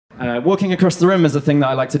Walking across the room is a thing that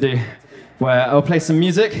I like to do, where I'll play some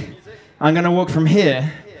music. I'm going to walk from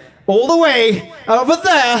here all the way over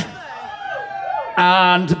there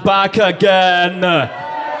and back again.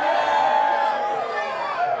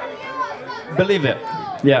 Believe it.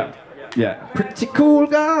 Yeah. Pretty cool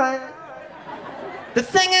guy. The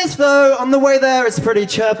thing is, though, on the way there it's pretty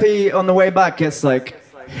chirpy. On the way back it's like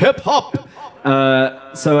hip hop.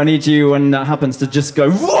 So I need you, when that happens, to just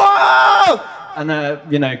go whoa, and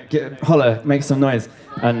holler, make some noise.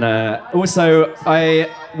 And also, I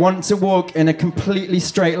want to walk in a completely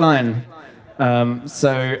straight line. And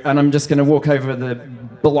I'm just going to walk over the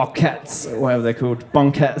bloquettes, or whatever they're called,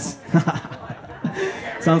 bonquettes.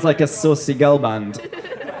 Sounds like a saucy girl band.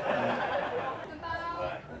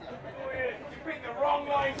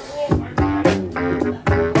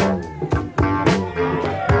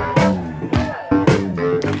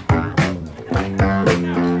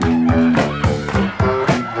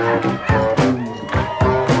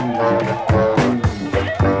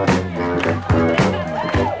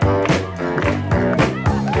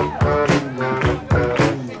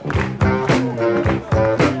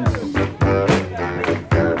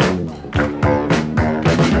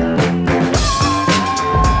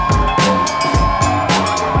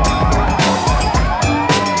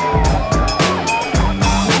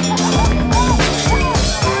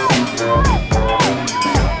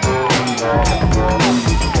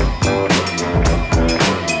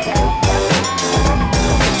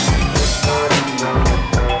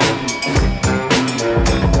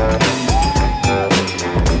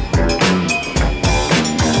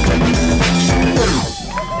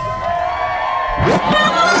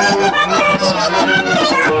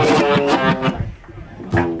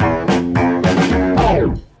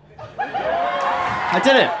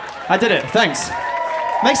 I did it, thanks.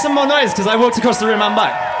 Make some more noise, because I walked across the room and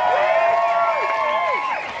back.